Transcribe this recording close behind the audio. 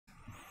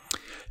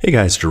Hey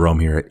guys,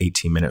 Jerome here at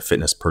 18-Minute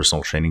Fitness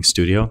Personal Training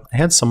Studio. I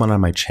had someone on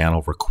my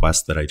channel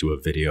request that I do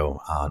a video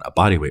on a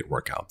bodyweight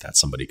workout that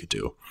somebody could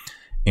do.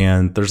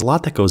 And there's a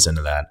lot that goes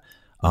into that.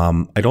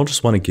 I don't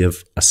just want to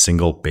give a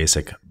single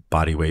basic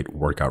bodyweight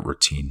workout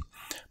routine.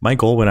 My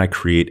goal when I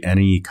create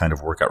any kind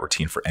of workout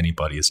routine for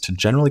anybody is to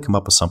generally come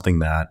up with something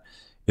that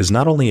is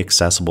not only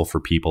accessible for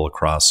people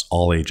across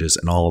all ages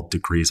and all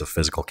degrees of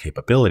physical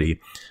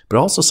capability, but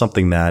also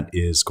something that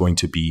is going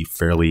to be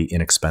fairly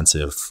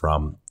inexpensive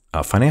from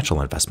a financial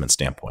investment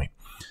standpoint.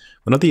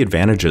 One of the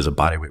advantages of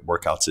bodyweight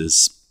workouts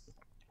is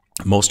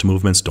most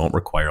movements don't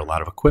require a lot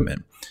of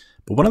equipment.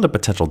 But one of the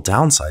potential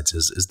downsides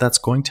is that's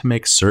going to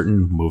make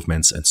certain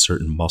movements and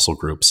certain muscle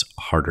groups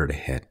harder to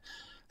hit.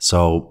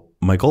 So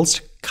my goal is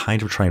to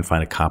kind of try and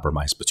find a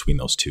compromise between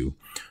those two.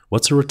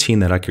 What's a routine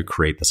that I could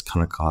create that's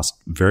going to cost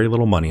very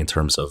little money in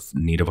terms of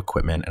need of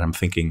equipment? And I'm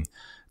thinking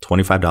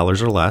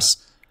 $25 or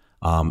less.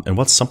 And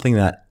what's something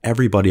that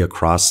everybody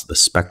across the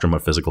spectrum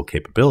of physical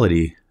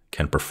capability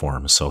can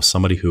perform? So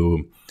somebody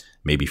who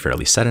may be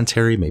fairly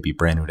sedentary, maybe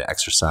brand new to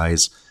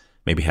exercise,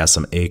 maybe has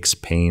some aches,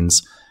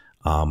 pains,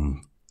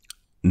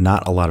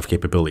 not a lot of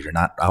capability. You're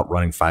not out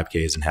running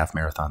 5Ks and half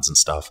marathons and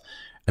stuff.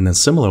 And then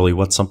similarly,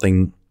 what's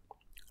something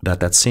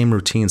that same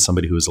routine,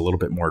 somebody who is a little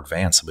bit more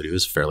advanced, somebody who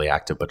is fairly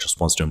active, but just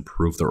wants to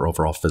improve their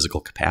overall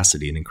physical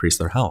capacity and increase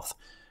their health.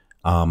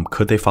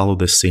 Could they follow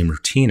this same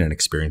routine and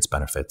experience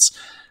benefits?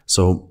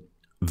 So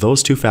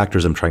those two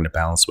factors I'm trying to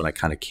balance when I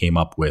kind of came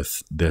up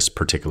with this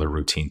particular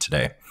routine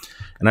today.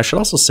 And I should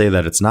also say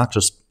that it's not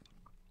just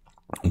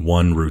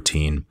one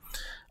routine.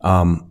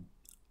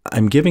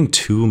 I'm giving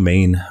two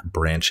main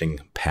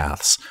branching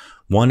paths.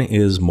 One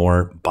is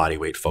more body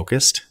weight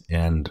focused.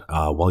 And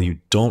while you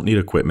don't need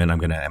equipment, I'm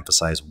going to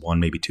emphasize one,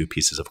 maybe two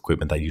pieces of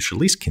equipment that you should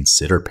at least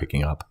consider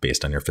picking up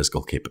based on your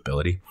physical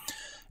capability.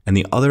 And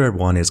the other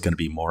one is going to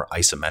be more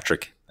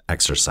isometric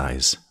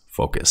exercise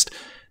focused.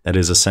 That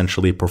is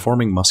essentially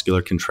performing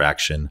muscular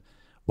contraction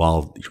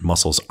while your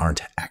muscles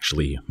aren't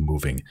actually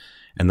moving.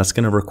 And that's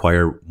going to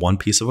require one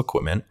piece of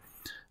equipment.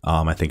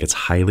 I think it's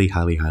highly,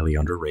 highly, highly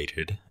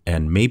underrated,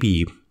 and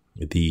maybe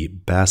the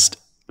best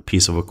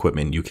piece of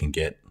equipment you can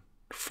get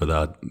for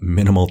the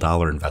minimal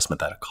dollar investment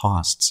that it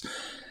costs.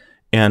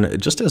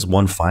 And just as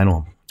one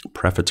final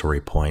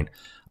prefatory point,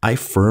 I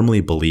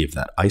firmly believe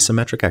that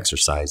isometric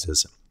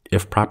exercises,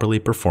 if properly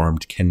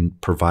performed, can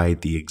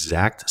provide the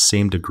exact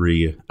same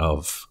degree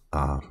of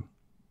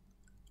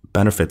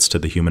benefits to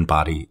the human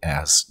body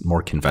as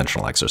more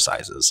conventional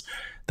exercises.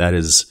 That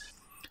is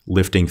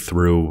lifting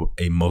through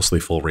a mostly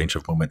full range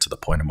of movement to the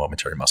point of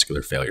momentary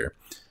muscular failure.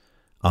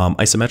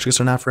 Isometrics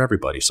are not for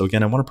everybody. So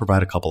again, I want to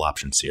provide a couple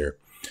options here.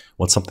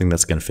 What's something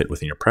that's going to fit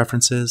within your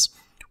preferences,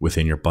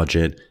 within your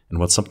budget, and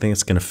what's something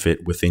that's going to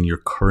fit within your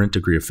current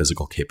degree of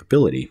physical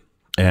capability.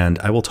 And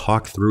I will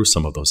talk through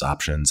some of those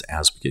options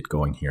as we get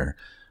going here.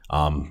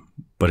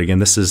 But again,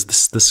 this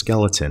is the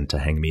skeleton to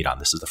hang meat on.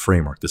 This is the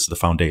framework. This is the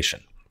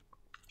foundation.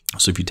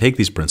 So if you take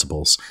these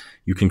principles,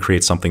 you can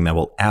create something that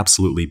will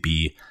absolutely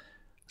be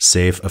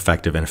safe,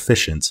 effective, and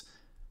efficient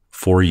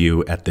for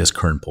you at this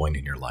current point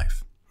in your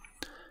life.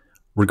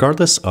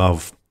 Regardless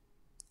of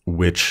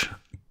which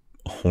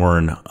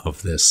horn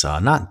of this,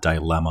 not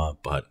dilemma,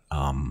 but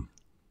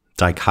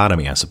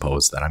dichotomy, I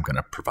suppose, that I'm going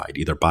to provide,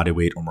 either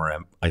bodyweight or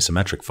more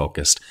isometric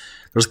focused,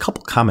 there's a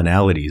couple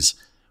commonalities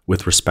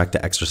with respect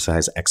to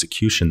exercise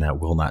execution that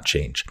will not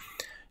change.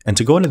 And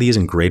to go into these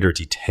in greater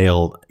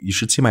detail, you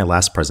should see my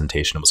last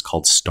presentation. It was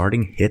called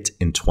Starting HIIT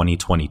in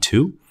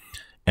 2022.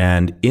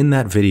 And in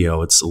that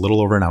video, it's a little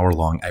over an hour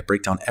long. I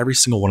break down every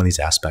single one of these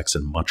aspects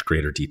in much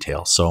greater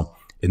detail. So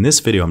in this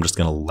video, I'm just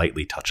going to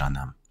lightly touch on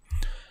them.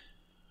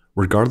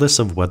 Regardless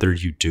of whether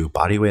you do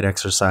bodyweight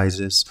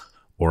exercises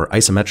or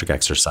isometric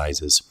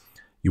exercises,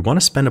 you want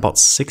to spend about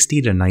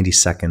 60 to 90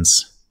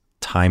 seconds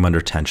time under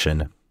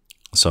tension.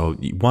 So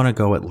you want to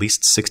go at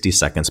least 60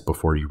 seconds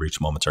before you reach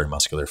momentary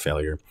muscular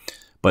failure,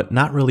 but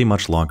not really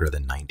much longer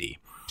than 90.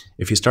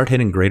 If you start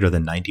hitting greater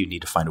than 90, you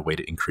need to find a way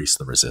to increase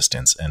the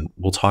resistance. And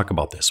we'll talk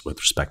about this with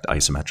respect to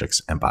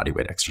isometrics and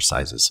bodyweight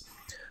exercises.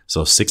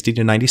 So 60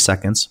 to 90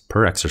 seconds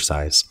per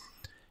exercise,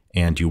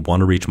 and you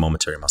want to reach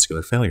momentary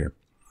muscular failure.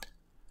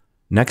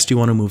 Next, you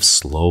want to move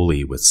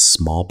slowly with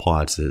small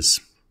pauses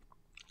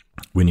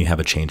when you have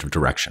a change of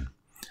direction.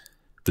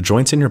 The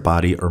joints in your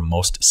body are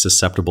most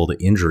susceptible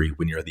to injury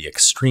when you're at the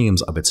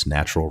extremes of its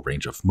natural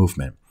range of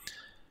movement.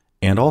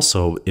 And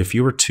also, if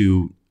you were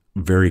to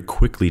very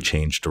quickly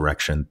change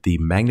direction, the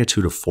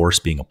magnitude of force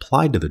being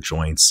applied to the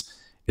joints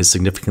is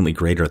significantly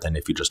greater than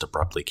if you just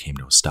abruptly came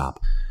to a stop.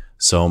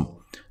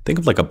 So think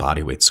of like a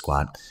bodyweight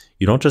squat.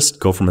 You don't just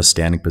go from a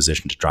standing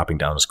position to dropping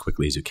down as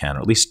quickly as you can,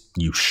 or at least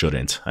you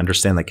shouldn't.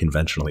 Understand that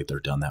conventionally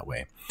they're done that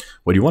way.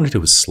 What you want to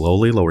do is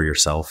slowly lower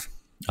yourself.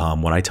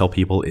 What I tell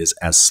people is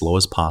as slow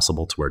as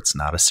possible to where it's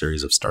not a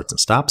series of starts and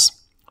stops.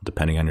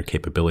 Depending on your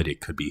capability, it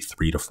could be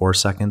 3 to 4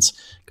 seconds.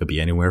 It could be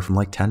anywhere from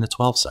like 10 to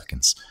 12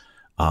 seconds.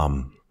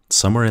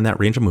 Somewhere in that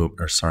range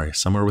of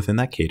somewhere within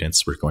that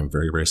cadence, we're going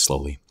very, very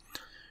slowly.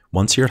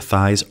 Once your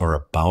thighs are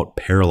about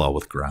parallel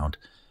with ground,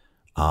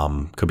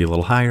 Could be a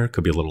little higher,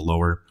 could be a little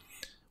lower.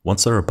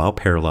 Once they're about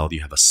parallel,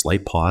 you have a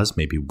slight pause,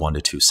 maybe 1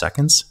 to 2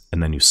 seconds,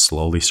 and then you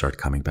slowly start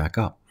coming back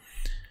up.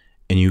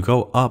 And you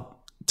go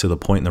up to the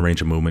point in the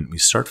range of movement, you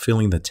start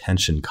feeling the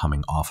tension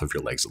coming off of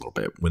your legs a little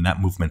bit. When that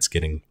movement's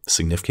getting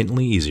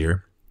significantly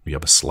easier, you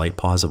have a slight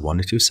pause of 1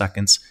 to 2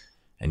 seconds,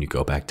 and you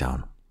go back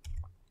down.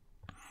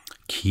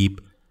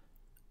 Keep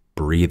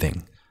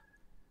breathing.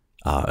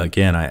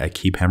 Again, I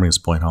keep hammering this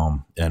point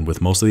home. And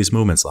with most of these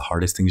movements, the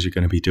hardest things you're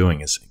going to be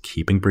doing is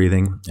keeping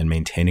breathing and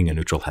maintaining a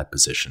neutral head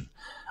position.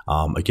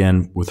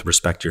 Again, with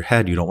respect to your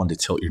head, you don't want to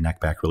tilt your neck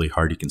back really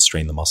hard. You can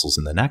strain the muscles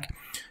in the neck.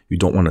 You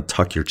don't want to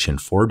tuck your chin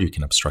forward. You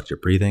can obstruct your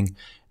breathing.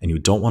 And you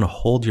don't want to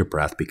hold your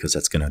breath because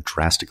that's going to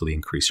drastically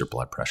increase your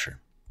blood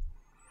pressure.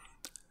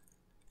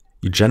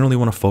 You generally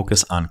want to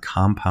focus on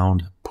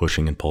compound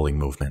pushing and pulling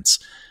movements.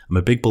 I'm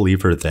a big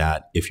believer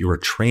that if you are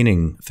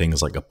training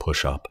things like a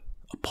push-up,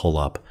 a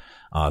pull-up,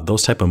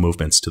 those type of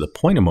movements to the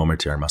point of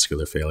momentary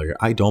muscular failure,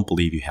 I don't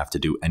believe you have to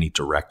do any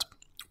direct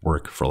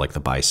work for like the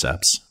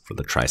biceps, for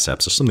the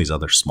triceps, or some of these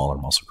other smaller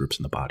muscle groups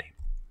in the body.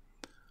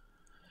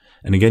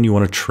 And again, you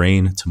want to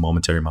train to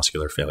momentary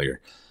muscular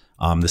failure.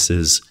 This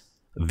is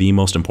the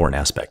most important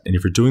aspect. And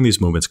if you're doing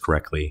these movements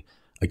correctly,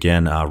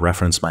 again,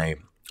 reference my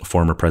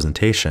former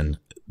presentation,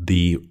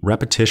 the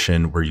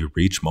repetition where you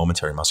reach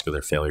momentary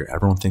muscular failure,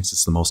 everyone thinks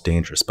it's the most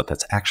dangerous, but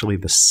that's actually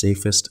the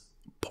safest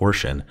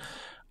portion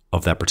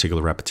of that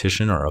particular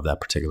repetition or of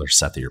that particular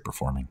set that you're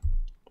performing.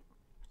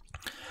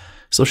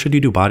 So should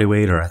you do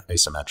bodyweight or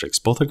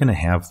isometrics, both are going to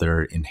have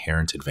their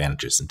inherent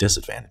advantages and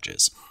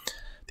disadvantages.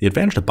 The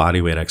advantage of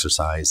bodyweight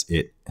exercise,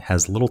 it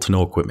has little to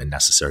no equipment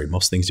necessary.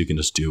 Most things you can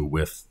just do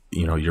with,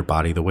 your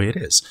body the way it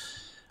is.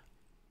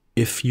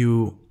 If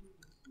you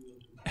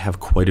have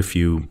quite a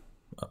few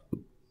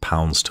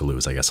pounds to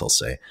lose, I guess I'll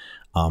say,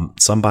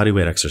 some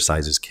bodyweight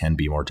exercises can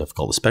be more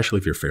difficult, especially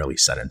if you're fairly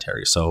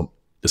sedentary. So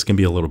this can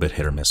be a little bit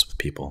hit or miss with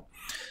people.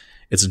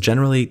 It's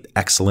generally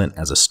excellent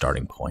as a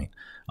starting point.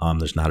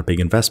 There's not a big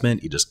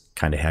investment. You just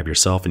kind of have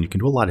yourself, and you can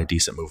do a lot of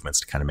decent movements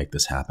to kind of make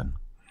this happen.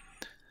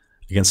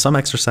 Again, some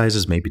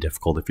exercises may be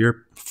difficult. If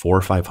you're 400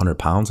 or 500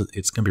 pounds,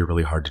 it's going to be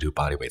really hard to do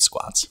bodyweight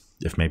squats.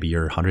 If maybe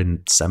you're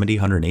 170,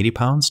 180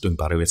 pounds, doing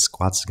bodyweight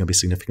squats is going to be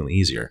significantly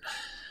easier.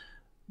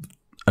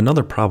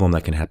 Another problem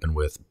that can happen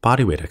with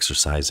bodyweight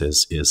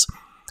exercises is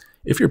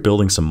if you're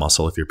building some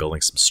muscle, if you're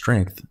building some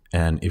strength,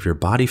 and if your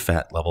body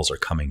fat levels are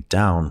coming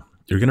down,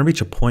 you're going to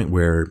reach a point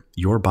where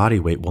your body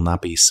weight will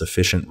not be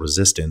sufficient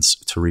resistance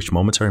to reach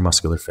momentary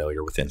muscular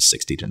failure within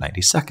 60 to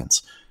 90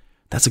 seconds.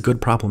 That's a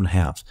good problem to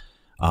have.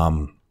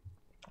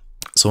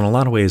 So in a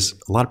lot of ways,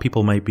 a lot of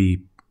people might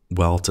be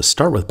well to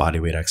start with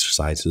bodyweight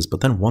exercises,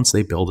 but then once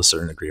they build a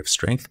certain degree of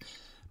strength,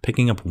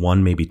 picking up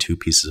 1, maybe 2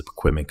 pieces of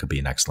equipment could be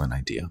an excellent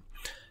idea.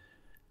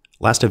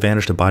 Last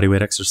advantage to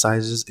bodyweight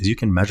exercises is you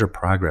can measure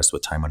progress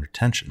with time under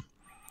tension.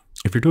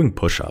 If you're doing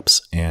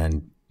push-ups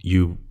and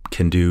you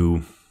can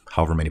do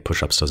however many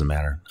push-ups, doesn't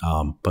matter,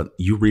 but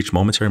you reach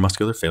momentary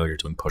muscular failure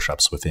doing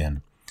push-ups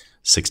within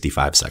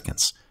 65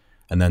 seconds.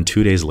 And then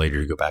 2 days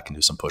later, you go back and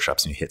do some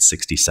push-ups and you hit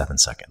 67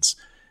 seconds.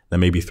 Then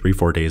maybe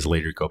 3-4 days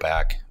later, you go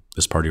back,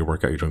 this part of your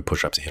workout, you're doing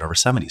push-ups, you hit over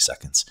 70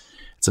 seconds.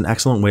 It's an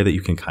excellent way that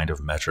you can kind of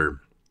measure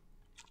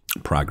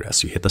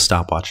progress. You hit the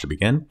stopwatch to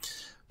begin,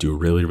 do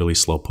really, really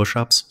slow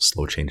push-ups,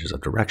 slow changes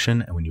of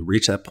direction. And when you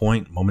reach that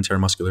point, momentary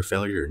muscular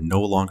failure, you're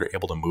no longer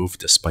able to move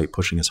despite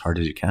pushing as hard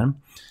as you can.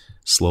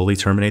 Slowly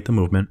terminate the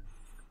movement,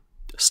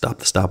 stop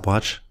the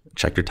stopwatch,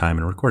 check your time,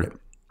 and record it.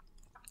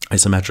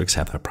 Isometrics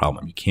have that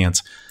problem. You can't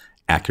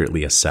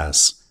accurately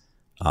assess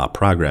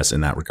progress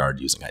in that regard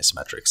using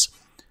isometrics.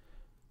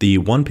 The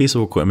one piece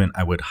of equipment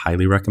I would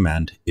highly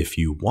recommend if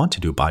you want to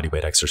do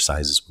bodyweight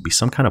exercises would be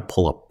some kind of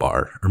pull-up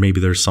bar, or maybe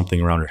there's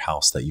something around your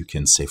house that you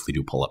can safely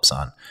do pull-ups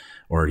on,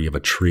 or you have a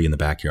tree in the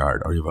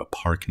backyard, or you have a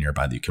park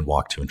nearby that you can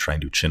walk to and try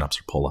and do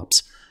chin-ups or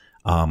pull-ups.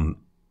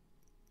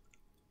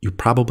 You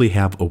probably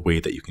have a way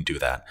that you can do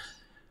that.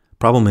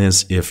 Problem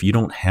is, if you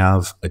don't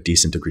have a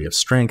decent degree of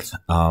strength,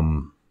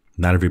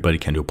 not everybody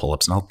can do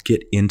pull-ups, and I'll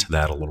get into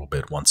that a little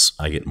bit once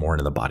I get more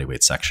into the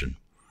bodyweight section.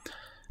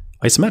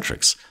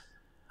 Isometrics.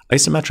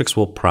 Isometrics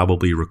will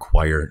probably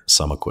require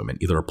some equipment,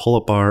 either a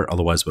pull-up bar.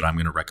 Otherwise, what I'm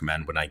going to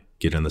recommend when I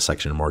get in the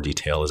section in more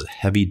detail is a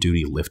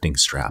heavy-duty lifting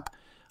strap.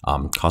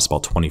 Costs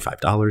about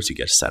 $25. You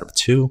get a set of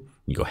 2.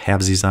 You go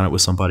halvesies on it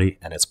with somebody,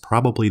 and it's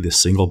probably the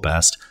single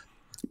best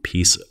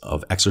piece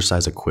of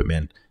exercise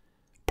equipment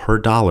per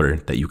dollar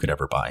that you could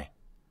ever buy.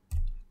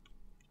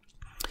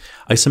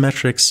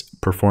 Isometrics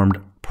performed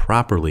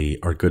properly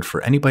are good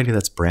for anybody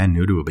that's brand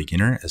new to a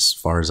beginner, as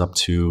far as up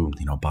to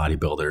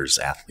bodybuilders,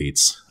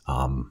 athletes.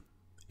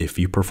 If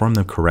you perform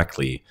them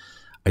correctly,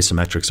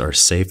 isometrics are a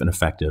safe and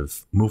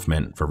effective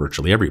movement for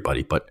virtually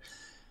everybody, but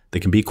they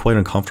can be quite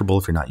uncomfortable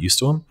if you're not used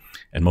to them,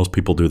 and most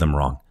people do them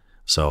wrong.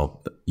 So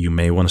you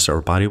may want to start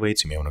with body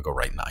weights. You may want to go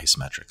right into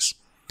isometrics.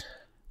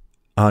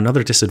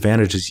 Another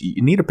disadvantage is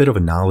you need a bit of a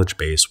knowledge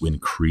base when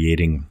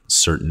creating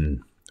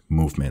certain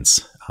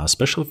movements,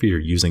 especially if you're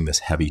using this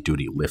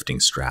heavy-duty lifting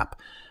strap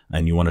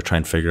and you want to try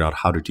and figure out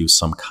how to do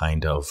some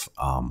kind of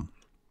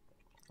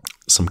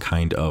some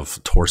kind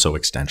of torso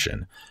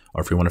extension,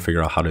 or if you want to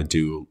figure out how to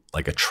do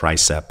like a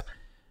tricep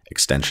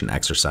extension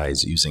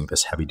exercise using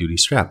this heavy duty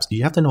straps,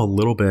 you have to know a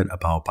little bit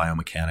about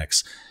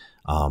biomechanics,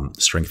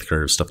 strength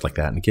curves, stuff like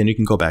that. And again, you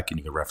can go back and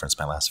you can reference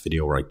my last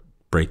video where I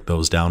break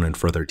those down in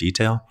further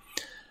detail.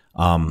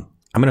 I'm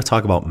going to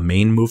talk about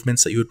main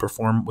movements that you would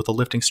perform with a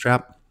lifting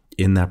strap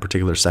in that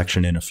particular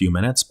section in a few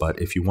minutes. But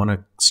if you want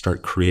to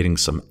start creating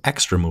some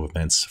extra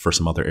movements for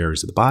some other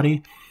areas of the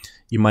body,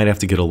 you might have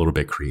to get a little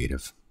bit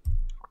creative.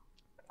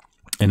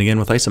 And again,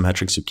 with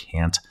isometrics, you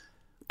can't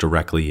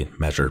directly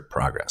measure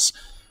progress.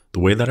 The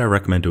way that I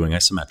recommend doing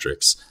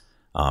isometrics,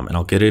 and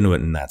I'll get into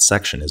it in that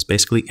section, is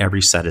basically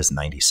every set is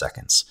 90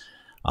 seconds.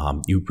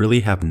 You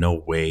really have no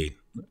way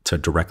to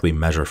directly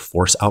measure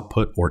force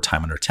output or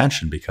time under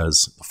tension,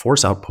 because the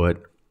force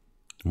output,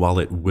 while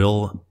it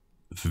will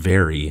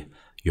vary,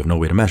 you have no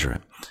way to measure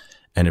it.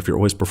 And if you're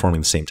always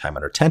performing the same time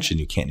under tension,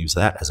 you can't use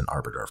that as an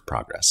arbiter of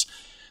progress.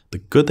 The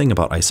good thing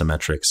about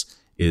isometrics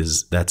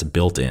is that's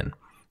built in.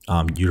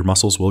 Your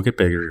muscles will get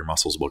bigger, your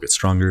muscles will get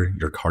stronger,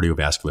 your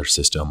cardiovascular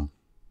system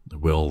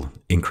will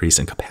increase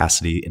in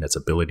capacity in its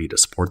ability to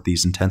support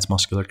these intense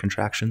muscular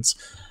contractions.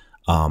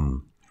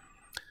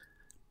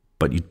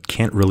 But you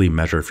can't really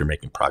measure if you're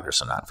making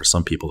progress or not. For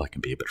some people, that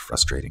can be a bit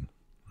frustrating.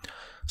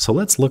 So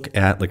let's look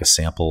at like a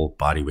sample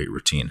body weight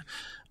routine.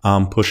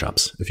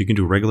 Push-ups. If you can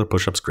do regular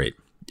push-ups, great.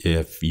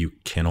 If you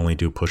can only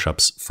do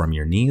push-ups from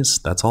your knees,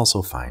 that's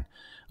also fine.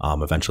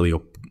 Eventually,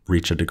 you'll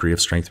reach a degree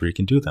of strength where you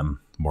can do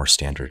them more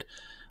standard.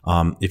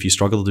 If you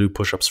struggle to do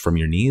push-ups from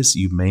your knees,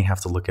 you may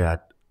have to look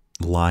at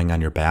lying on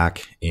your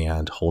back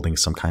and holding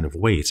some kind of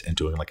weight and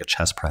doing like a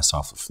chest press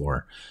off the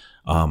floor.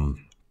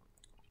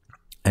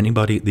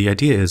 The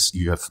idea is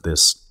you have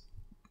this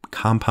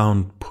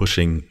compound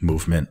pushing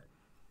movement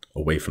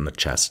away from the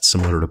chest,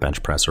 similar to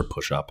bench press or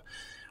push up.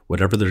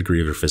 Whatever the degree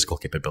of your physical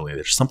capability,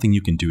 there's something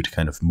you can do to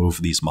kind of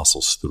move these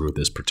muscles through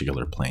this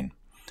particular plane.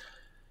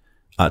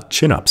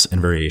 Chin-ups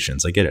and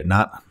variations. I get it.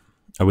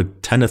 I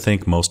would tend to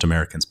think most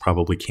Americans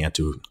probably can't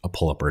do a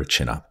pull-up or a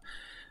chin-up.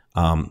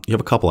 You have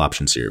a couple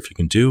options here. If you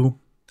can do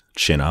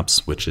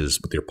chin-ups, which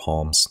is with your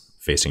palms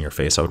facing your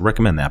face, I would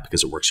recommend that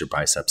because it works your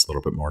biceps a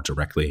little bit more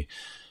directly.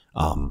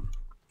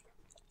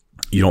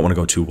 You don't want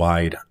to go too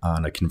wide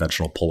on a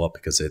conventional pull-up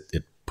because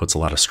it puts a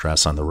lot of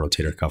stress on the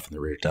rotator cuff and the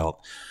rear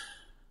delt.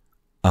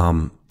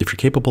 If you're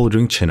capable of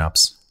doing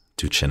chin-ups,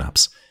 do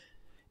chin-ups.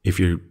 If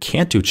you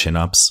can't do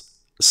chin-ups,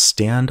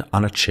 stand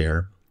on a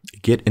chair,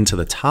 get into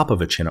the top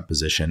of a chin-up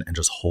position and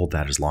just hold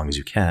that as long as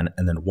you can.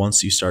 And then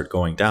once you start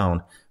going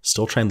down,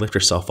 still try and lift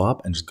yourself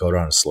up and just go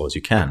down as slow as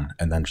you can.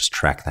 And then just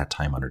track that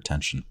time under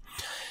tension.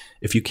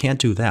 If you can't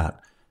do that,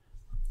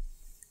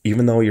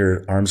 even though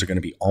your arms are going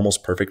to be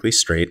almost perfectly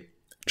straight,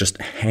 just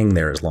hang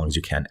there as long as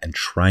you can and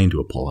try and do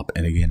a pull-up.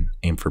 And again,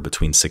 aim for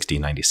between 60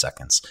 and 90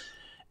 seconds.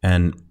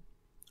 And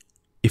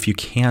if you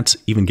can't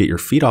even get your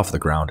feet off the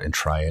ground and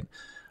try it,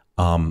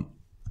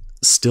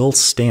 still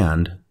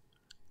stand,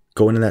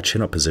 go into that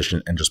chin-up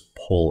position and just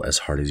pull as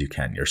hard as you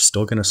can. You're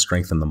still going to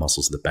strengthen the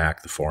muscles of the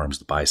back, the forearms,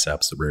 the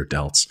biceps, the rear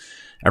delts.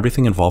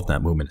 Everything involved in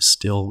that movement is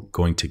still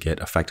going to get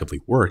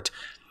effectively worked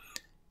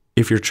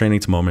if you're training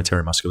to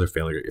momentary muscular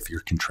failure, if you're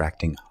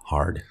contracting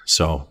hard.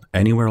 So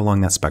anywhere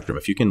along that spectrum,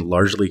 if you can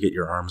largely get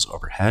your arms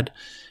overhead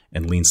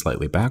and lean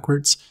slightly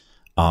backwards,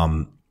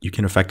 you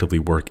can effectively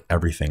work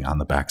everything on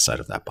the backside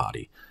of that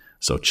body.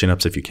 So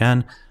chin-ups if you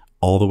can,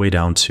 all the way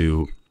down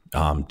to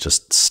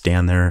just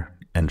stand there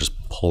and just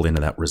pull into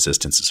that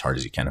resistance as hard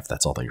as you can if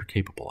that's all that you're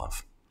capable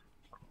of.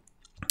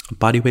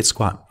 Bodyweight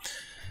squat.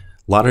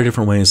 A lot of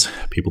different ways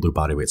people do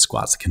bodyweight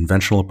squats. The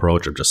conventional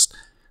approach of just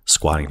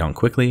squatting down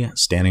quickly,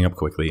 standing up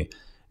quickly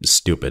is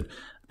stupid.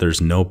 There's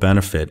no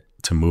benefit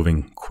to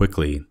moving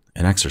quickly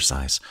in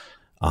exercise.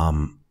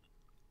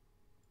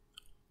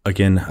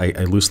 Again,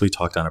 I loosely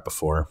talked on it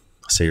before.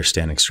 Say you're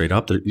standing straight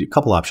up. There are a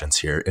couple options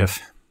here.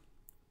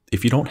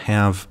 If you don't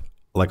have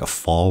like a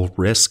fall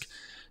risk,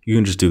 you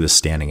can just do this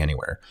standing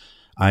anywhere.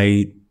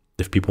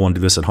 If people want to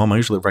do this at home, I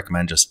usually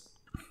recommend just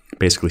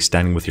basically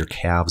standing with your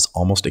calves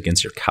almost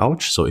against your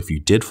couch. So if you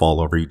did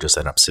fall over, you just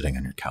end up sitting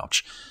on your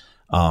couch.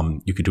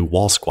 You could do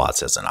wall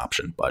squats as an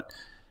option, but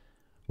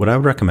what I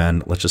would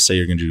recommend, let's just say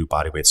you're going to do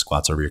bodyweight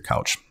squats over your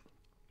couch.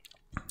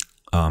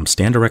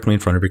 Stand directly in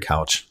front of your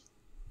couch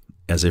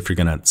as if you're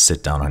going to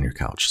sit down on your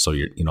couch. So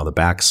the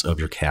backs of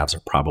your calves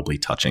are probably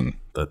touching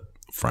the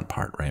front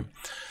part, right?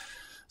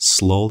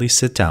 Slowly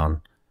sit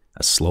down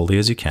as slowly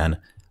as you can,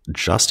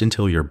 just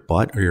until your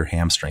butt or your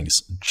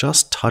hamstrings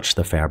just touch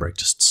the fabric,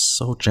 just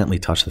so gently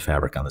touch the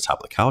fabric on the top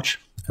of the couch,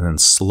 and then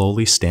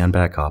slowly stand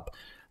back up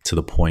to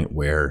the point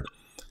where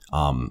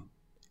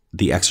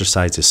the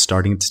exercise is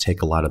starting to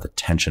take a lot of the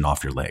tension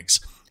off your legs.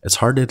 It's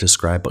hard to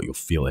describe, but you'll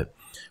feel it.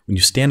 When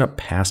you stand up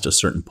past a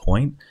certain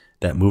point,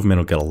 that movement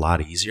will get a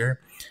lot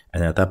easier.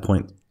 And at that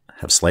point,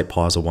 have slight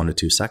pause of 1 to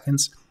 2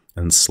 seconds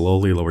and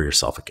slowly lower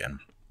yourself again.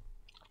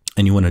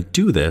 And you want to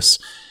do this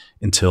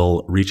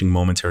until reaching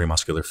momentary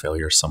muscular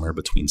failure somewhere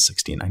between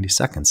 60 and 90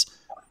 seconds.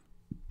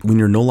 When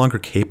you're no longer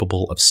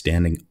capable of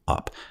standing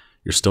up,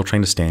 you're still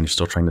trying to stand, you're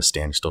still trying to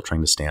stand, you're still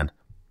trying to stand.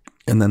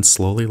 And then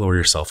slowly lower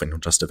yourself, and you'll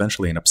just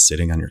eventually end up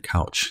sitting on your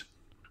couch.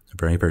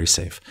 Very, very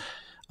safe.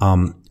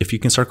 If you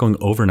can start going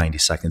over 90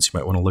 seconds, you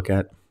might want to look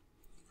at,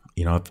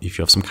 if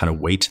you have some kind of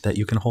weight that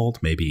you can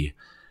hold, maybe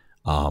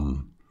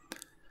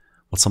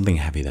what's something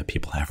heavy that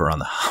people have around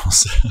the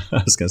house?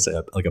 I was going to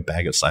say like a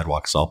bag of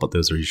sidewalk salt, but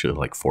those are usually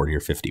like 40 or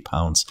 50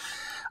 pounds.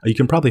 You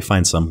can probably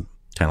find some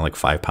kind of like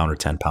 5-pound or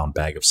 10-pound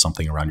bag of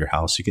something around your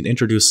house. You can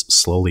introduce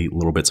slowly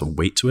little bits of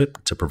weight to it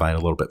to provide a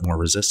little bit more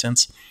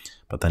resistance,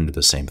 but then do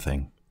the same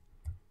thing.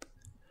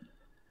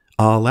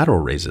 Lateral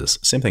raises,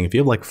 same thing. If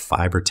you have like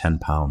 5 or 10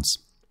 pounds,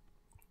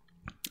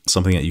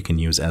 something that you can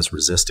use as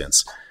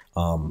resistance.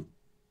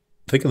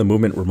 Think of the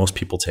movement where most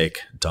people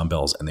take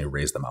dumbbells and they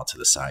raise them out to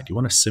the side. You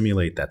want to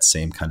simulate that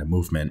same kind of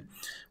movement,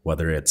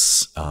 whether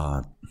it's,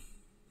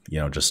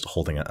 just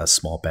holding a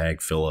small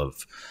bag full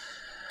of,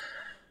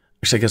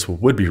 which I guess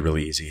what would be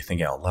really easy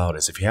thinking out loud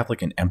is if you have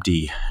like an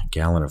empty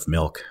gallon of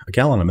milk. A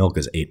gallon of milk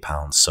is 8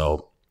 pounds.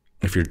 So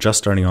if you're just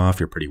starting off,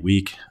 you're pretty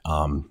weak,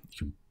 you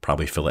can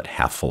probably fill it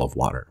half full of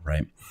water,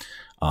 right?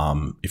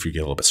 If you get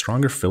a little bit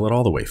stronger, fill it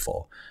all the way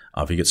full.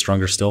 If you get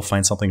stronger still,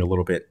 find something a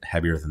little bit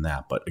heavier than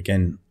that. But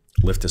again,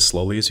 lift as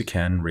slowly as you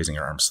can, raising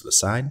your arms to the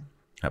side.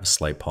 Have a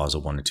slight pause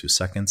of 1 to 2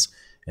 seconds,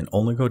 and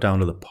only go down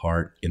to the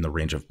part in the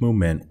range of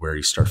movement where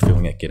you start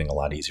feeling it getting a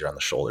lot easier on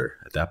the shoulder.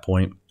 At that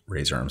point,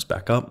 raise your arms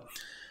back up,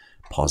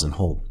 pause and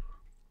hold.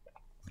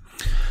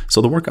 So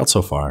the workout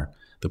so far,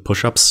 the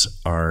push-ups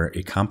are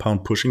a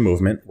compound pushing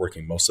movement,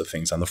 working most of the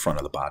things on the front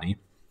of the body.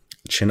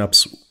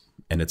 Chin-ups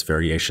and its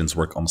variations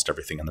work almost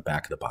everything on the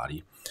back of the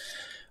body.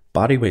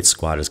 Bodyweight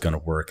squat is going to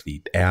work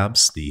the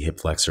abs, the hip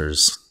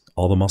flexors,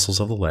 all the muscles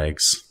of the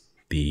legs,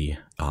 the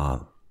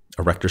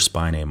erector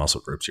spinae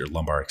muscle groups, your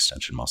lumbar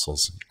extension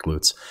muscles,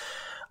 glutes.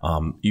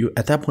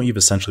 At that point, you've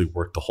essentially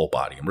worked the whole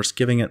body, and we're just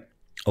giving it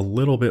a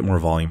little bit more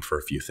volume for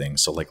a few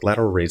things. So like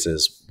lateral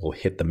raises will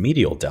hit the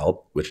medial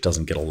delt, which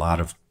doesn't get a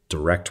lot of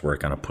direct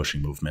work on a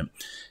pushing movement.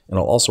 And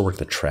it'll also work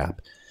the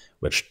trap,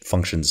 which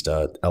functions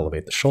to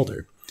elevate the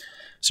shoulder.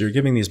 So you're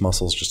giving these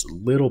muscles just a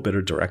little bit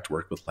of direct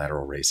work with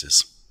lateral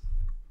raises.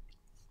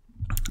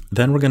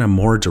 Then we're going to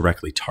more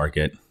directly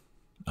target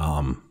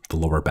the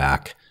lower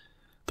back,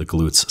 the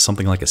glutes,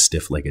 something like a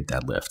stiff-legged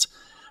deadlift,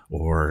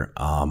 or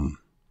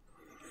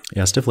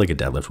stiff-legged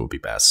deadlift would be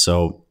best.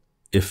 So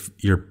if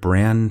you're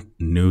brand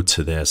new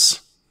to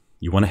this,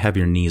 you want to have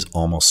your knees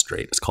almost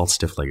straight. It's called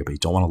stiff-legged, but you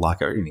don't want to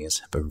lock out your knees.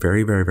 Have a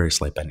very, very, very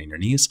slight bend in your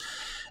knees,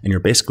 and you're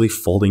basically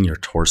folding your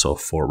torso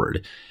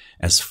forward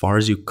as far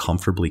as you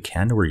comfortably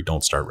can to where you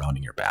don't start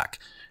rounding your back.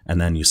 And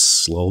then you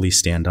slowly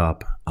stand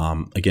up.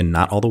 Again,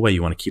 not all the way.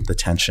 You want to keep the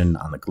tension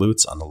on the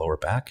glutes, on the lower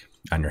back,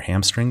 on your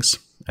hamstrings,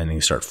 and then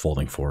you start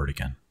folding forward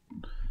again.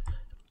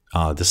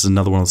 This is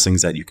another one of those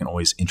things that you can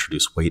always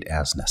introduce weight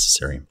as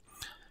necessary.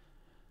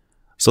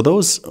 So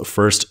those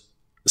first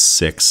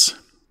 6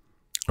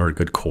 are a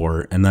good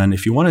core. And then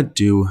if you want to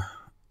do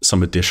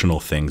some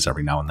additional things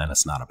every now and then,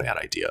 it's not a bad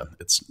idea.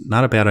 It's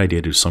not a bad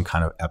idea to do some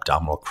kind of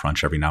abdominal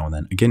crunch every now and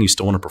then. Again, you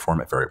still want to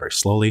perform it very, very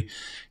slowly.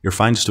 You're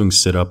fine just doing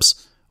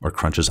sit-ups or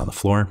crunches on the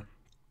floor.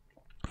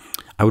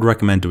 I would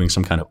recommend doing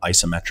some kind of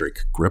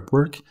isometric grip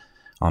work.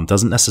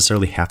 Doesn't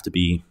necessarily have to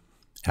be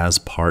as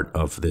part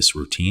of this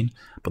routine,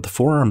 but the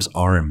forearms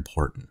are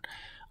important.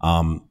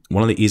 One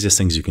of the easiest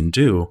things you can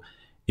do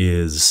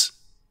is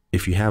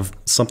if you have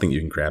something you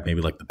can grab,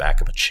 maybe like the back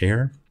of a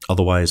chair.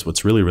 Otherwise,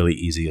 what's really, really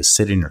easy is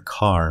sit in your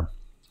car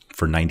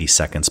for 90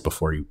 seconds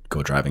before you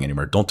go driving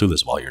anywhere. Don't do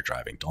this while you're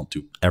driving. Don't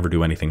ever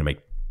do anything to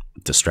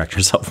distract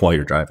yourself while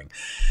you're driving.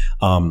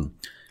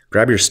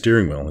 Grab your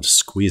steering wheel and just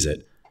squeeze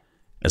it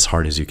as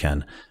hard as you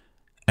can.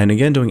 And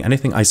again, doing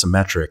anything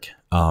isometric,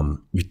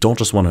 you don't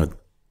just want to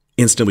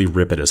instantly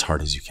rip it as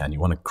hard as you can. You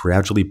want to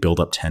gradually build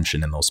up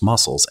tension in those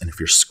muscles. And if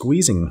you're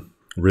squeezing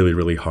really,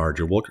 really hard,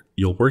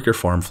 you'll work your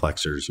forearm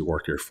flexors, you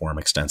work your forearm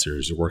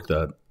extensors, you work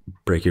the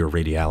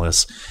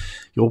brachioradialis.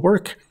 You'll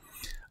work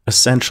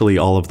essentially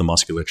all of the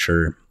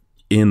musculature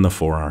in the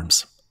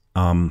forearms.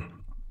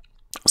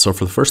 So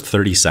for the first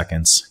 30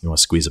 seconds, you want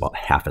to squeeze about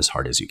half as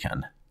hard as you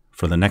can.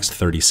 For the next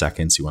 30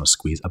 seconds, you want to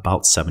squeeze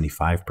about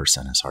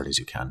 75% as hard as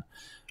you can.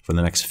 For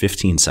the next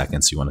 15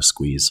 seconds, you want to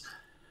squeeze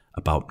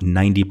about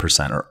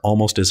 90% or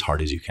almost as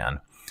hard as you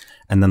can.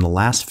 And then the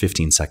last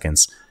 15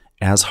 seconds,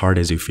 as hard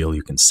as you feel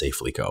you can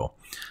safely go.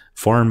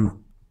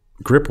 Forearm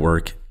grip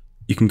work,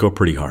 you can go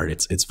pretty hard.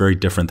 It's very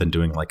different than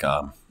doing like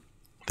a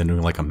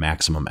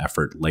maximum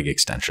effort leg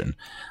extension.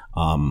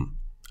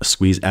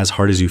 Squeeze as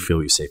hard as you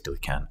feel you safely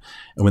can.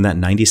 And when that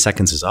 90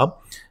 seconds is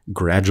up,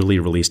 gradually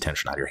release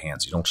tension out of your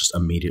hands. You don't just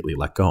immediately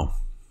let go.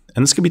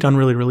 And this can be done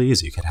really, really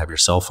easy. You could have your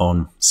cell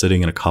phone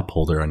sitting in a cup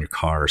holder on your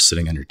car or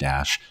sitting on your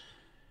dash.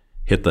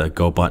 Hit the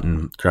go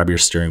button, grab your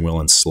steering wheel,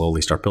 and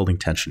slowly start building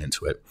tension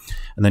into it.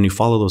 And then you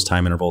follow those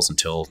time intervals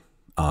until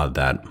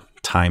that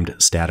timed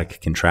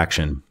static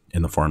contraction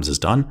in the forearms is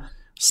done.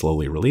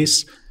 Slowly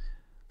release,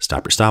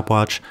 stop your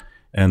stopwatch,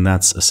 and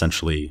that's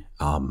essentially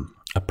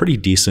a pretty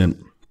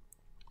decent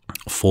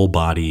full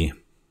body,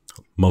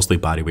 mostly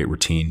body weight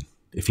routine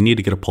If you need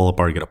to get a pull-up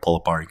bar, get a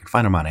pull-up bar. You can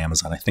find them on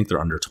Amazon. I think they're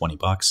under 20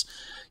 bucks.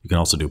 You can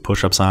also do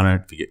push-ups on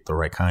it if you get the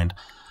right kind.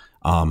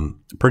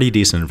 Pretty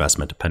decent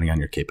investment depending on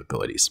your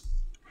capabilities.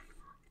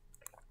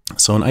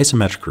 So an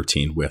isometric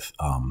routine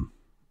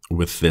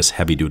with this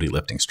heavy-duty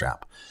lifting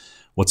strap.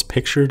 What's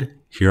pictured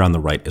here on the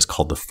right is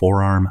called the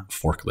forearm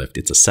forklift.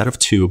 It's a set of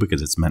two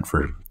because it's meant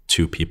for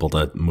two people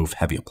to move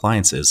heavy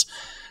appliances.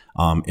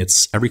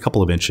 It's every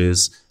couple of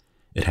inches.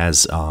 It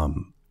has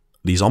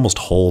these almost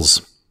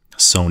holes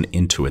sewn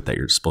into it that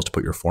you're supposed to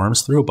put your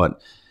forearms through.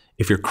 But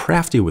if you're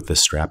crafty with this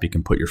strap, you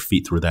can put your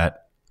feet through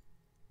that,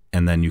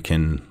 and then you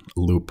can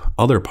loop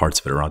other parts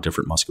of it around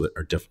different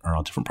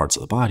around different parts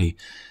of the body,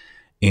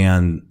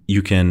 and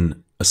you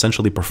can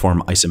essentially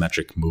perform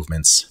isometric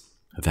movements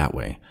that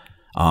way.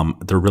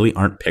 There really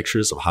aren't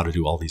pictures of how to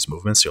do all these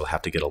movements, so you'll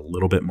have to get a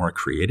little bit more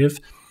creative.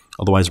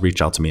 Otherwise,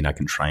 reach out to me and I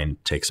can try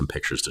and take some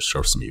pictures to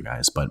show some of you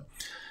guys. But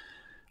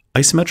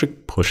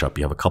isometric push-up,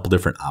 you have a couple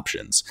different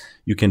options.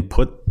 You can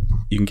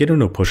get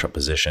into a push-up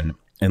position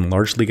and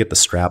largely get the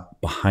strap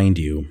behind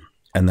you.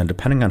 And then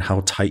depending on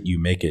how tight you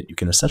make it, you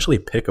can essentially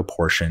pick a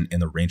portion in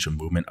the range of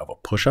movement of a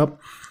push-up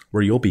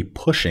where you'll be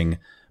pushing,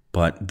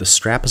 but the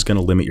strap is going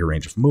to limit your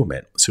range of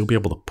movement. So you'll be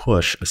able to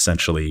push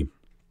essentially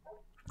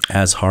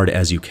as hard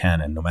as you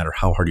can. And no matter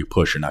how hard you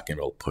push, you're not going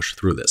to be able to push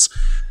through this.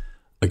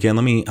 Again,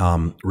 let me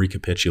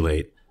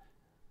recapitulate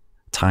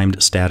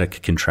timed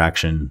static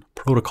contraction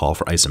protocol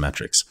for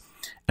isometrics.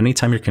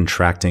 Anytime you're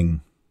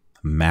contracting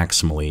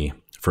maximally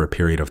for a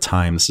period of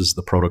time, this is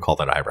the protocol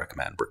that I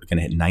recommend. We're going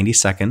to hit 90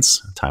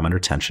 seconds, time under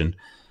tension,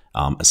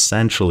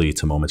 essentially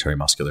to momentary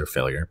muscular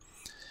failure.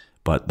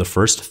 But the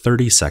first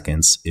 30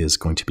 seconds is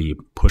going to be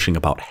pushing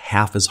about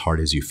half as hard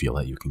as you feel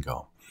that you can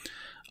go.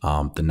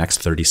 The next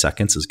 30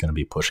 seconds is going to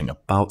be pushing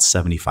about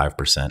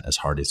 75% as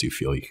hard as you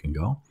feel you can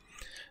go.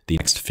 The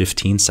next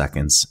 15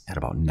 seconds at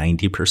about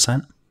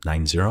 90%,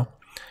 90.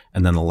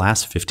 And then the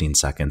last 15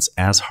 seconds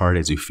as hard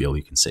as you feel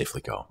you can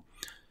safely go.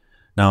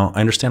 Now,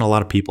 I understand a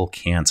lot of people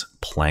can't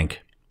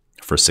plank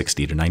for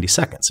 60 to 90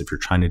 seconds if you're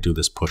trying to do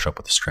this push-up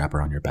with a strap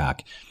around your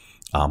back.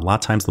 A lot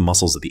of times the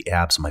muscles of the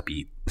abs might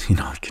be,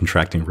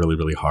 contracting really,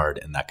 really hard,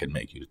 and that could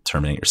make you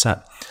terminate your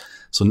set.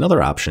 So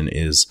another option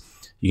is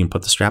you can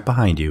put the strap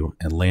behind you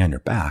and lay on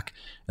your back,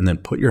 and then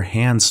put your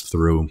hands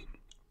through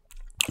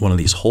one of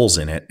these holes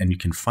in it, and you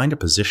can find a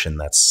position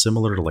that's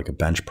similar to like a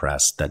bench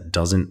press that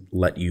doesn't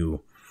let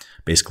you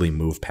basically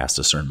move past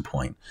a certain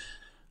point.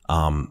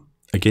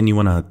 Again, you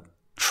want to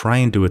try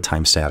and do a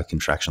time static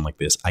contraction like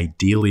this,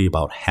 ideally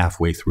about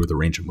halfway through the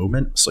range of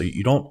movement. So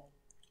you don't,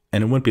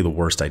 and it wouldn't be the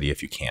worst idea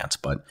if you can't,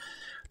 but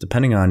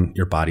depending on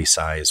your body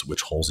size,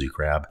 which holes you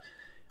grab,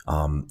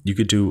 you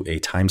could do a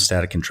time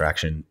static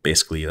contraction,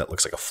 basically that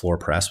looks like a floor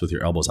press with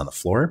your elbows on the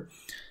floor.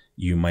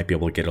 You might be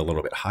able to get a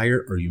little bit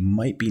higher, or you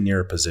might be near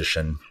a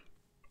position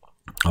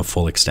of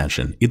full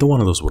extension. Either one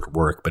of those would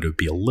work, but it would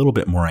be a little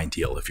bit more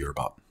ideal if you're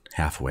about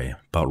halfway,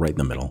 about right in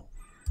the middle.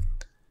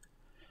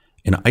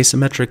 An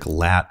isometric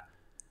lat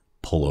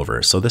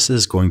pullover. So this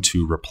is going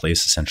to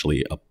replace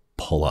essentially a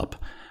pull-up.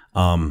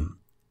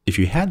 If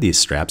you had these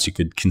straps, you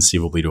could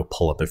conceivably do a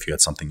pull-up if you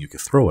had something you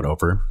could throw it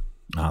over.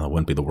 That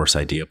wouldn't be the worst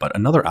idea. But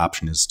another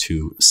option is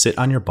to sit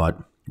on your butt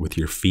with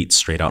your feet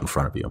straight out in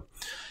front of you.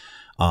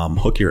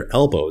 Hook your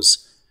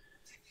elbows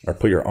or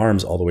put your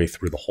arms all the way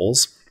through the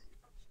holes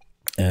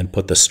and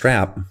put the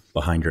strap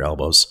behind your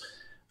elbows.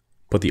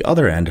 Put the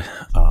other end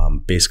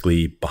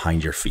basically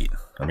behind your feet,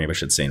 or maybe I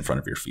should say in front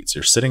of your feet. So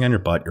you're sitting on your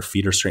butt, your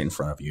feet are straight in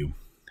front of you.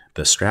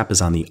 The strap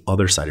is on the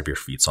other side of your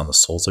feet, so on the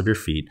soles of your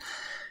feet,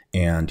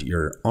 and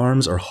your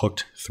arms are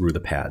hooked through the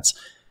pads.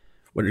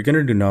 What you're going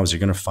to do now is you're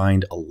going to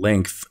find a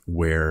length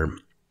where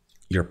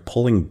you're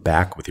pulling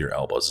back with your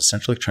elbows,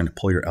 essentially trying to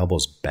pull your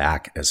elbows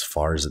back as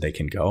far as they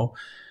can go.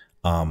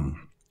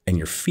 And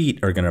your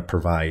feet are going to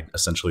provide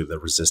essentially the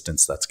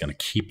resistance that's going to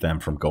keep them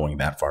from going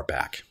that far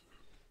back.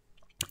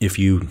 If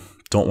you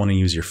don't want to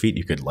use your feet,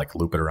 you could like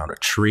loop it around a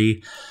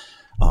tree.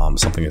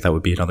 Something like that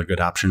would be another good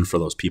option for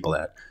those people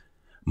that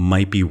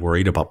might be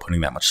worried about putting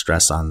that much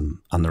stress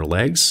on their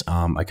legs.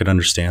 I could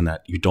understand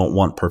that you don't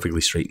want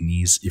perfectly straight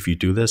knees if you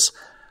do this.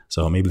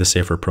 So maybe the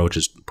safer approach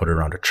is put it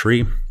around a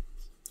tree,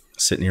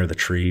 sit near the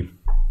tree,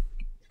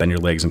 bend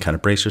your legs and kind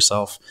of brace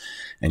yourself,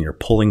 and you're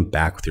pulling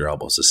back with your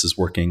elbows. This is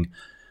working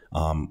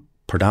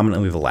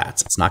predominantly the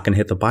lats. It's not going to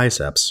hit the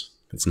biceps.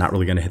 It's not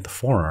really going to hit the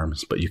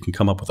forearms, but you can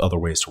come up with other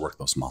ways to work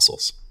those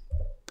muscles.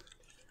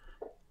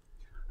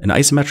 An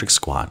isometric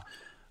squat.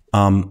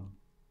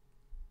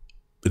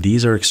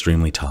 These are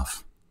extremely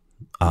tough.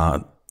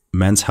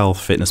 Men's Health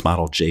fitness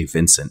model Jay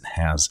Vincent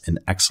has an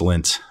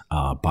excellent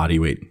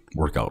bodyweight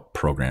workout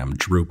program.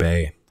 Drew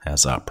Bay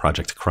has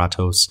Project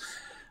Kratos.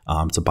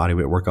 It's a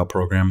bodyweight workout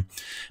program.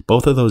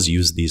 Both of those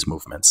use these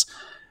movements.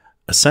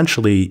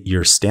 Essentially,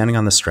 you're standing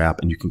on the strap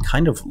and you can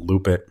kind of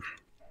loop it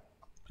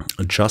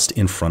just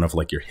in front of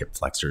like your hip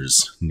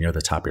flexors near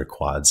the top of your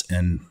quads.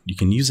 And you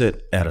can use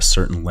it at a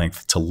certain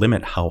length to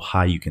limit how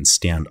high you can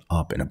stand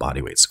up in a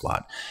bodyweight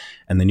squat.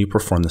 And then you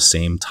perform the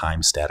same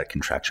time static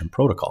contraction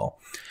protocol.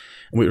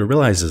 And what we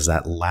realize is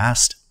that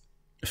last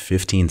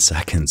 15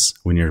 seconds,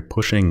 when you're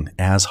pushing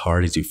as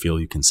hard as you feel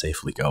you can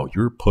safely go,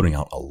 you're putting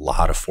out a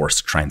lot of force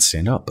to try and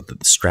stand up, but the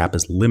strap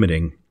is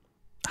limiting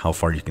how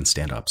far you can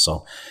stand up.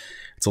 So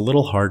it's a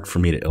little hard for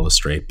me to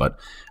illustrate, but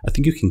I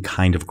think you can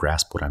kind of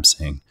grasp what I'm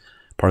saying.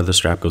 Part of the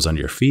strap goes under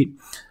your feet.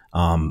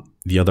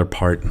 The other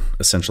part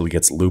essentially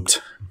gets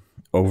looped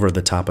over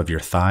the top of your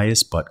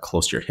thighs, but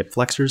close to your hip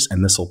flexors,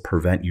 and this will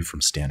prevent you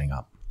from standing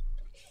up.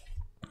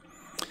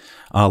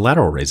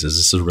 Lateral raises,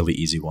 this is a really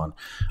easy one.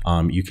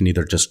 You can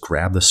either just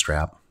grab the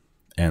strap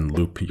and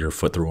loop your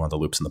foot through one of the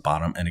loops in the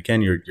bottom. And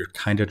again, you're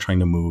kind of trying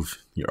to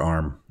move your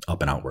arm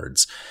up and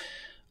outwards.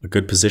 A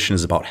good position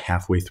is about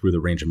halfway through the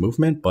range of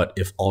movement, but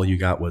if all you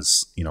got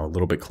was, a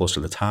little bit closer to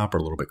the top or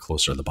a little bit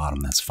closer to the bottom,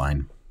 that's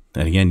fine.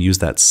 And again, use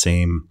that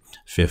same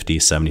 50,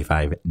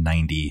 75,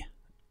 90,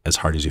 as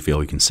hard as you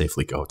feel you can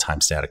safely go,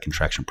 time static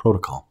contraction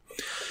protocol.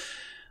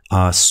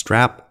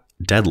 Strap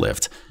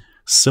deadlift.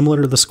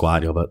 Similar to the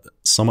squat, you'll have a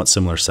somewhat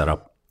similar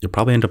setup. You'll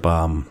probably end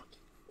up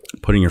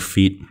putting your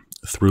feet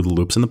through the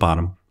loops in the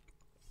bottom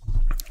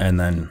and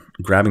then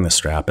grabbing the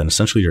strap, and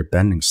essentially you're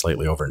bending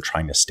slightly over and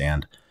trying to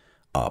stand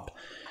up.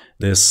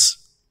 This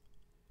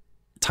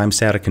time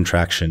static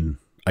contraction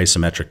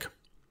isometric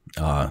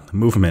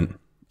movement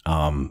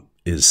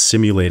is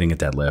simulating a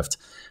deadlift,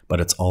 but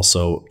it's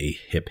also a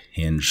hip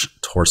hinge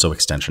torso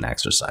extension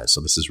exercise.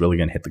 So this is really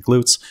going to hit the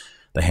glutes,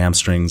 the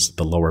hamstrings,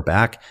 the lower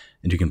back,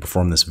 and you can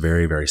perform this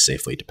very, very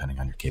safely depending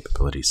on your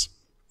capabilities.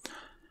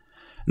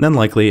 And then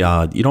likely,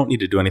 you don't need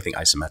to do anything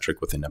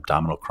isometric with an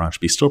abdominal crunch,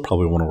 but you still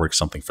probably want to work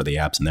something for the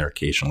abs in there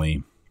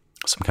occasionally,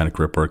 some kind of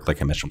grip work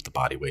like I mentioned with the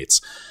body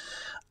weights.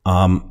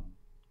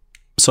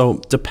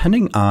 So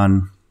depending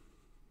on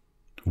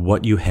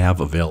what you have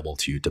available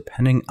to you,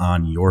 depending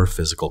on your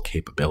physical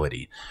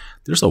capability,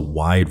 there's a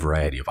wide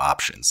variety of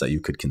options that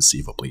you could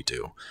conceivably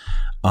do.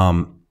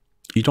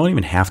 You don't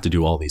even have to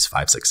do all these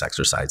 5-6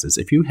 exercises.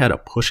 If you had a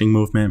pushing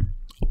movement,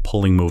 a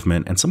pulling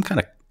movement, and some kind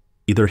of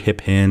either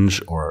hip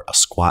hinge or a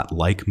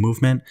squat-like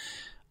movement,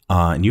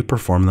 and you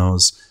perform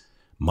those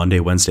Monday,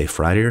 Wednesday,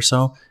 Friday or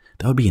so,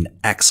 that would be an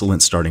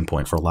excellent starting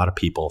point for a lot of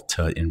people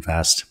to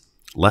invest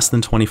less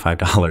than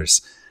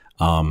 $25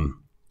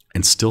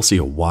 and still see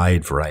a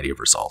wide variety of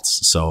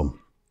results. So,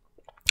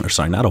 or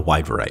sorry, not a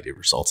wide variety of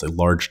results, a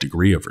large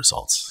degree of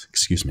results,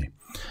 excuse me.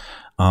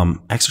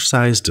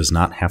 Exercise does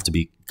not have to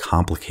be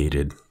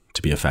complicated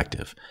to be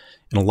effective.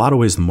 In a lot of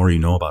ways, the more you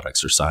know about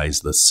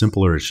exercise, the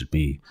simpler it should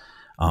be.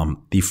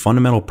 The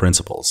fundamental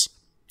principles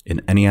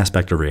in any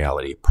aspect of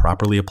reality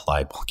properly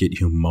applied will get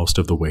you most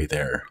of the way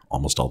there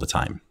almost all the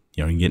time.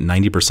 You can get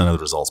 90% of the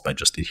results by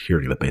just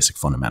adhering to the basic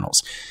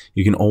fundamentals.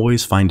 You can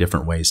always find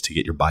different ways to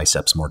get your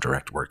biceps more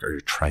direct work, or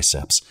your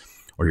triceps,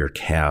 or your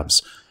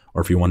calves,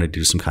 or if you want to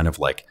do some kind of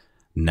like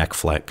neck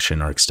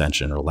flexion or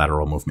extension or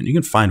lateral movement, you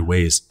can find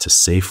ways to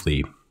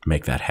safely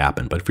make that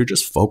happen. But if you're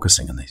just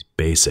focusing on these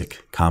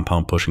basic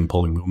compound pushing,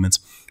 pulling movements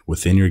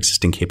within your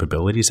existing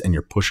capabilities and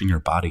you're pushing your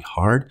body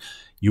hard,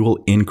 you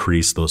will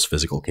increase those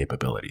physical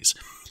capabilities.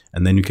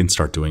 And then you can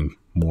start doing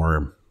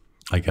more,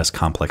 I guess,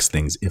 complex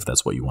things if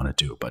that's what you want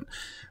to do. But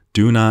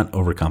do not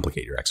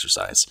overcomplicate your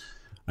exercise.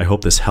 I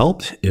hope this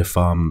helped. If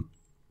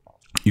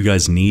you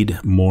guys need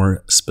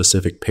more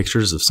specific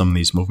pictures of some of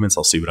these movements,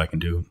 I'll see what I can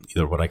do,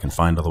 either what I can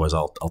find. Otherwise,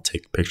 I'll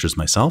take pictures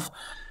myself.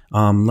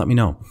 Let me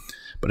know.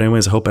 But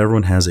anyways, I hope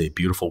everyone has a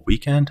beautiful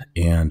weekend,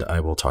 and I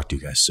will talk to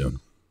you guys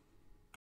soon.